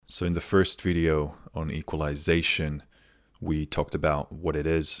So in the first video on equalization, we talked about what it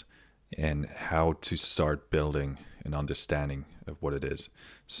is and how to start building an understanding of what it is,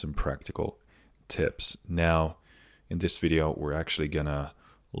 some practical tips. Now, in this video, we're actually gonna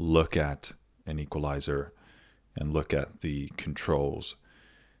look at an equalizer and look at the controls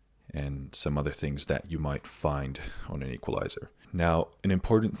and some other things that you might find on an equalizer. Now, an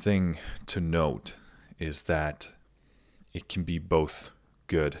important thing to note is that it can be both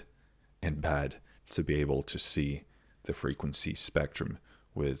good and bad to be able to see the frequency spectrum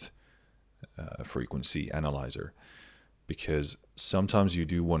with a frequency analyzer, because sometimes you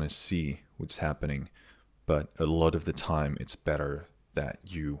do want to see what's happening, but a lot of the time it's better that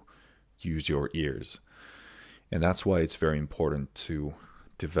you use your ears. And that's why it's very important to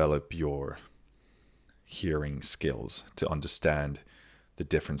develop your hearing skills, to understand the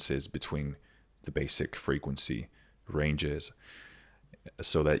differences between the basic frequency ranges,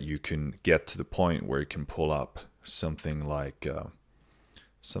 so that you can get to the point where you can pull up something like an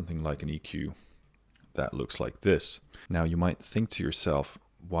EQ that looks like this. Now you might think to yourself,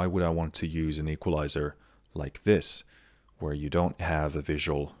 why would I want to use an equalizer like this, where you don't have a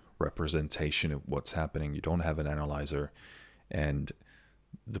visual representation of what's happening, you don't have an analyzer, and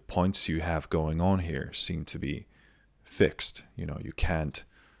the points you have going on here seem to be fixed. You can't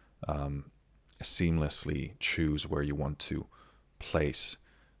seamlessly choose where you want to place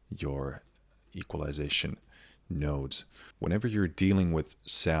your equalization nodes. Whenever you're dealing with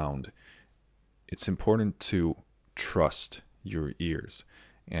sound, it's important to trust your ears.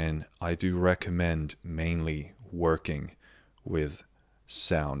 And I do recommend mainly working with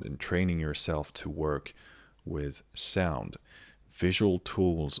sound and training yourself to work with sound. Visual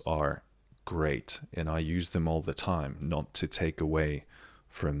tools are great, and I use them all the time, not to take away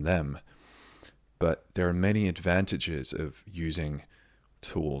from them. But there are many advantages of using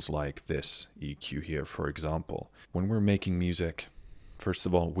tools like this EQ here, for example. When we're making music, first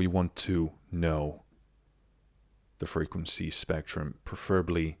of all, we want to know the frequency spectrum,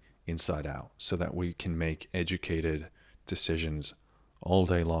 preferably inside out, so that we can make educated decisions all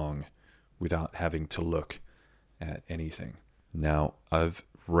day long without having to look at anything. Now, I've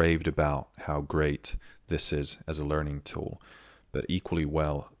raved about how great this is as a learning tool, but equally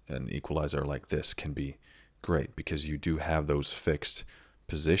well, an equalizer like this can be great because you do have those fixed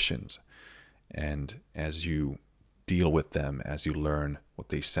positions. And as you deal with them, as you learn what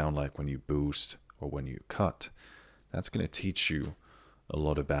they sound like when you boost or when you cut, that's going to teach you a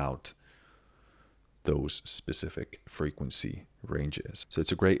lot about those specific frequency ranges. So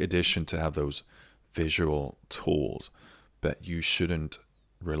it's a great addition to have those visual tools, but you shouldn't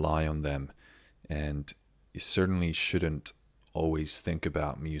rely on them, and you certainly shouldn't always think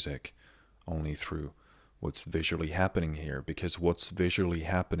about music only through what's visually happening here, because what's visually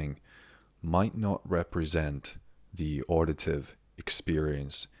happening might not represent the auditive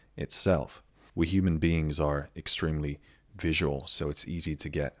experience itself. We human beings are extremely visual, so it's easy to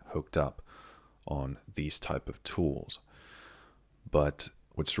get hooked up on these type of tools. But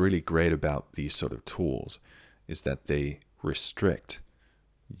what's really great about these sort of tools is that they restrict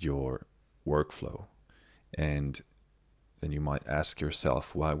your workflow. And then you might ask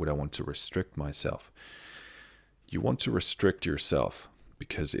yourself, why would I want to restrict myself? You want to restrict yourself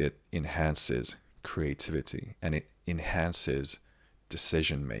because it enhances creativity and it enhances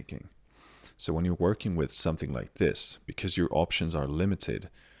decision making. So when you're working with something like this, because your options are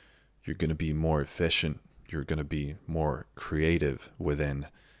limited, you're going to be more efficient, you're going to be more creative within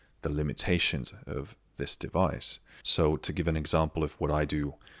the limitations of this device. So to give an example of what I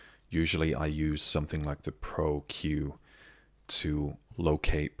do, usually I use something like the Pro Q to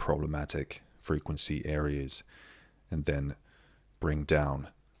locate problematic frequency areas and then bring down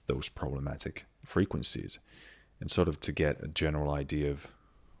those problematic frequencies, and sort of to get a general idea of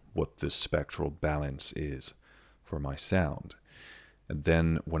what the spectral balance is for my sound. And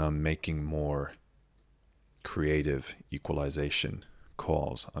then when I'm making more creative equalization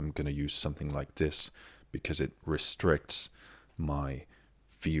calls, I'm going to use something like this because it restricts my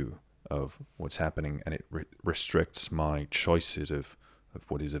view of what's happening, and it restricts my choices of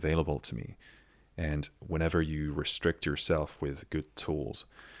what is available to me. And whenever you restrict yourself with good tools,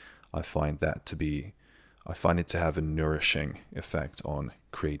 I find it to have a nourishing effect on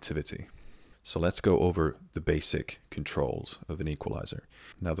creativity. So let's go over the basic controls of an equalizer.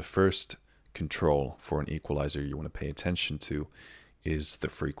 Now, the first control for an equalizer you want to pay attention to is the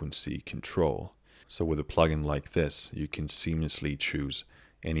frequency control. So with a plugin like this, you can seamlessly choose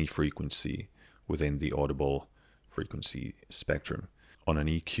any frequency within the audible frequency spectrum. On an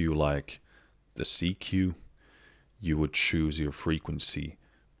EQ like the CQ, you would choose your frequency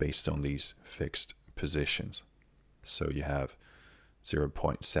based on these fixed positions. So you have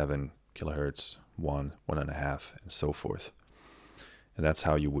 0.7 kilohertz, 1, 1.5, and so forth. And that's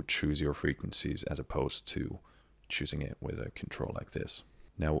how you would choose your frequencies as opposed to choosing it with a control like this.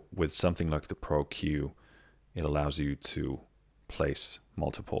 Now, with something like the Pro Q, it allows you to place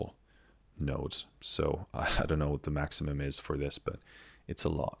multiple nodes. So I don't know what the maximum is for this, but it's a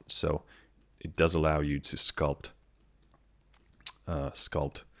lot. So it does allow you to sculpt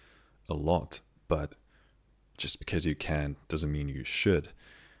a lot, but just because you can doesn't mean you should.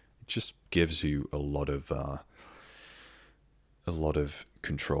 It just gives you a lot of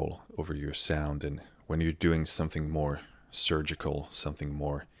control over your sound, and when you're doing something more surgical, something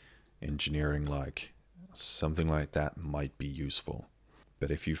more engineering like, something like that might be useful.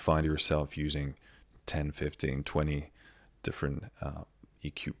 But if you find yourself using 10, 15, 20 different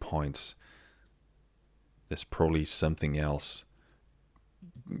EQ points, there's probably something else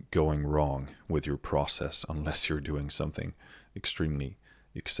going wrong with your process unless you're doing something extremely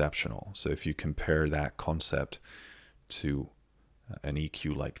exceptional. So if you compare that concept to an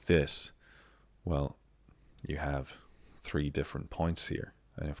EQ like this, well, you have 3 different points here.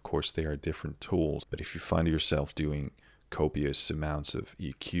 And of course, they are different tools. But if you find yourself doing copious amounts of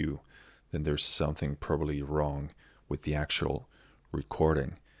EQ, then there's something probably wrong with the actual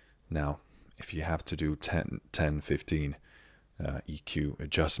recording. Now, if you have to do 10 15 EQ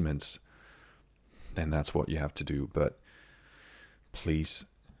adjustments, then that's what you have to do. But please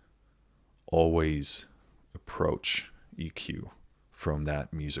always approach EQ from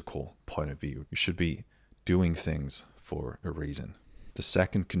that musical point of view. You should be doing things for a reason. The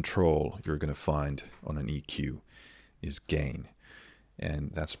second control you're going to find on an EQ is gain. And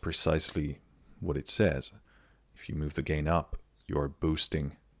that's precisely what it says. If you move the gain up, you're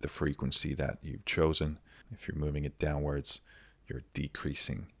boosting the frequency that you've chosen. If you're moving it downwards, you're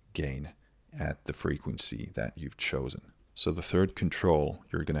decreasing gain at the frequency that you've chosen. So the third control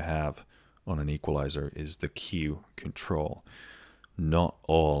you're going to have on an equalizer is the Q control. Not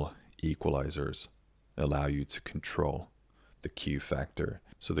all equalizers allow you to control the Q factor.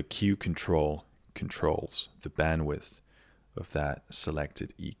 So the Q control controls the bandwidth of that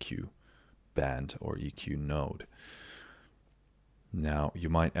selected EQ band or EQ node. Now, you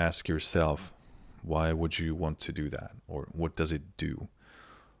might ask yourself, why would you want to do that? Or what does it do?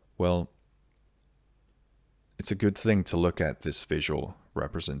 Well, it's a good thing to look at this visual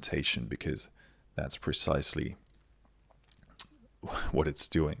representation because that's precisely what it's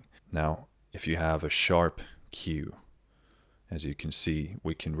doing. Now, if you have a sharp Q, as you can see,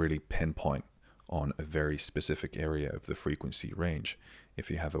 we can really pinpoint on a very specific area of the frequency range. If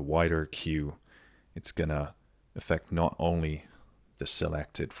you have a wider Q, it's going to affect not only the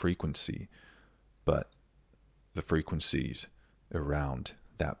selected frequency, but the frequencies around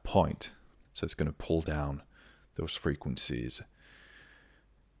that point. So it's going to pull down those frequencies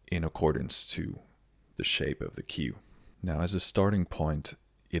in accordance to the shape of the Q. Now, as a starting point,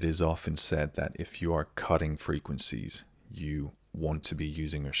 it is often said that if you are cutting frequencies, you want to be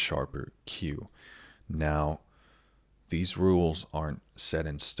using a sharper Q. Now, these rules aren't set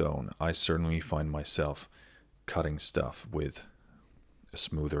in stone. I certainly find myself cutting stuff with a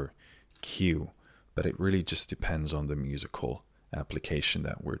smoother Q, but it really just depends on the musical application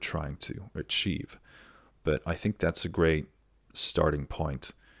that we're trying to achieve. But I think that's a great starting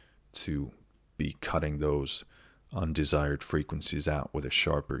point to be cutting those undesired frequencies out with a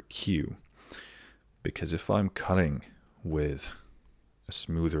sharper Q. Because if I'm cutting with a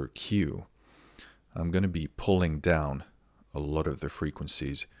smoother Q, I'm going to be pulling down a lot of the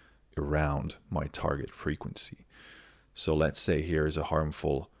frequencies around my target frequency. So let's say here is a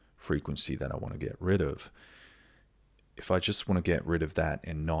harmful frequency that I want to get rid of. If I just want to get rid of that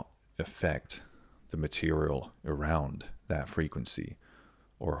and not affect the material around that frequency,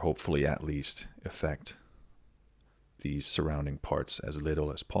 or hopefully at least affect these surrounding parts as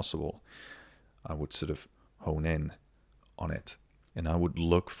little as possible, I would sort of hone in on it. And I would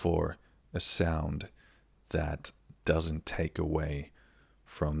look for a sound that doesn't take away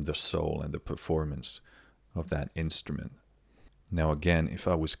from the soul and the performance of that instrument. Now again, if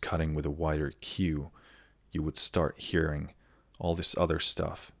I was cutting with a wider Q, you would start hearing all this other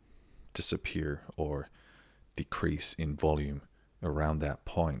stuff disappear or decrease in volume around that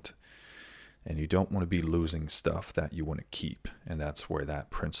point. And you don't want to be losing stuff that you want to keep, and that's where that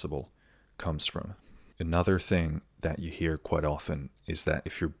principle comes from. Another thing that you hear quite often is that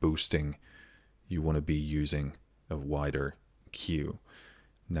if you're boosting, you want to be using a wider Q.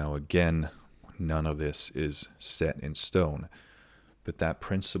 Now again, none of this is set in stone, but that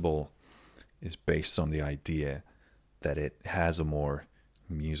principle is based on the idea that it has a more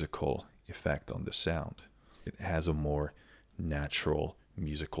musical effect on the sound. It has a more natural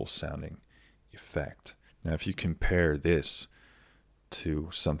musical sounding effect. Now, if you compare this to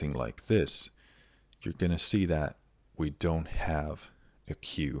something like this, you're going to see that we don't have a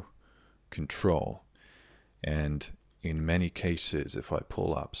cue control. And in many cases, if I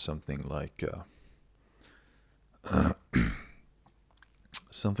pull up something like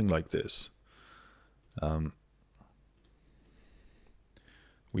something like this,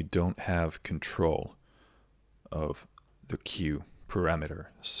 we don't have control of the cue parameter.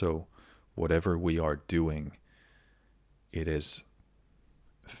 So whatever we are doing, it is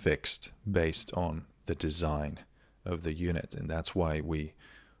fixed based on the design of the unit. And that's why we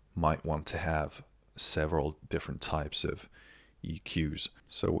might want to have several different types of EQs.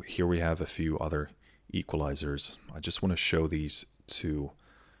 So here we have a few other equalizers. I just want to show these to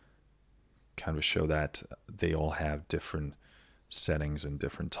kind of show that they all have different settings and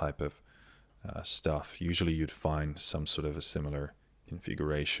different type of stuff. Usually you'd find some sort of a similar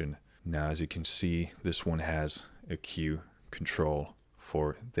configuration. Now, as you can see, this one has a cue control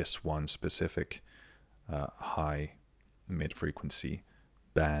for this one specific high mid frequency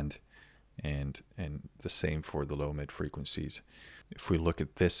band, and the same for the low mid frequencies. If we look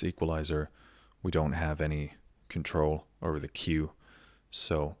at this equalizer, we don't have any control over the cue,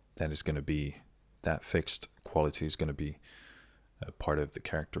 so that fixed quality is going to be a part of the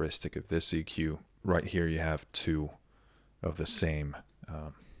characteristic of this EQ. Right here you have two of the same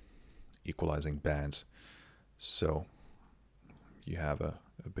equalizing bands, so you have a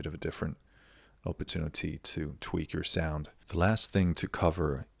bit of a different opportunity to tweak your sound. The last thing to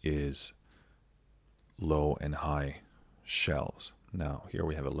cover is low and high shelves. Now here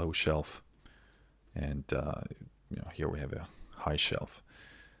we have a low shelf, and here we have a high shelf.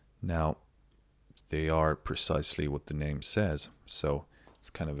 Now they are precisely what the name says, so it's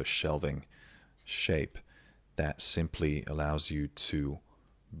kind of a shelving shape that simply allows you to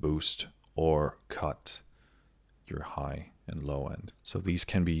boost or cut your high and low end. So these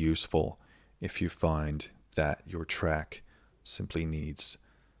can be useful if you find that your track simply needs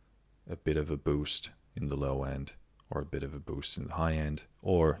a bit of a boost in the low end or a bit of a boost in the high end,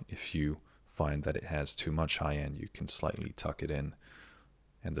 or if you find that it has too much high end, you can slightly tuck it in,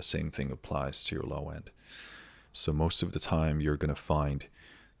 and the same thing applies to your low end. So most of the time you're going to find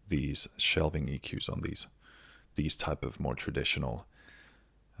these shelving EQs on these type of more traditional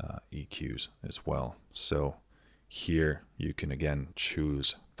EQs as well. So here you can again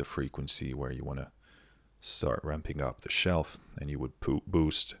choose the frequency where you want to start ramping up the shelf, and you would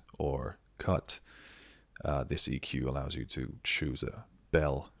boost or cut. This EQ allows you to choose a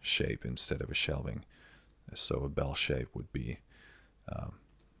bell shape instead of a shelving. So a bell shape would be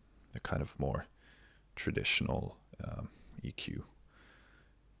a kind of more traditional EQ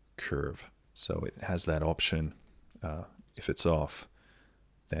curve. So it has that option. If it's off,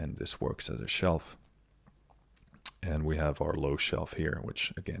 then this works as a shelf. And we have our low shelf here,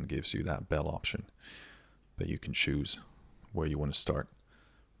 which again gives you that bell option. But you can choose where you want to start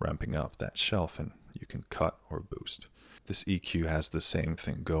ramping up that shelf, and you can cut or boost. This EQ has the same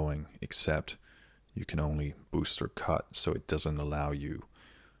thing going, except you can only boost or cut, so it doesn't allow you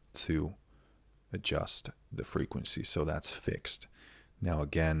to adjust the frequency, so that's fixed. Now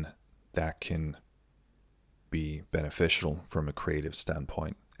again, that can be beneficial from a creative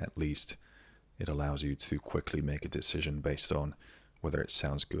standpoint. At least it allows you to quickly make a decision based on whether it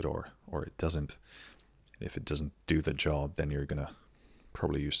sounds good or it doesn't. If it doesn't do the job, then you're gonna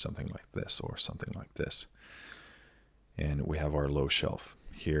probably use something like this or something like this. And we have our low shelf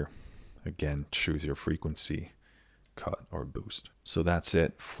here. Again, choose your frequency, cut or boost. So that's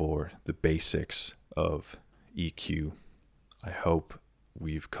it for the basics of EQ. I hope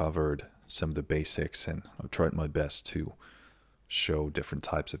we've covered some of the basics, and I've tried my best to show different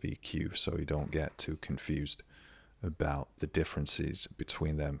types of EQ so you don't get too confused about the differences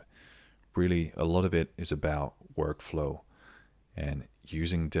between them. Really, a lot of it is about workflow and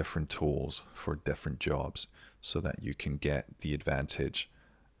using different tools for different jobs so that you can get the advantage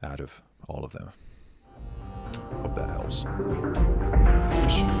out of all of them. Hope that helps.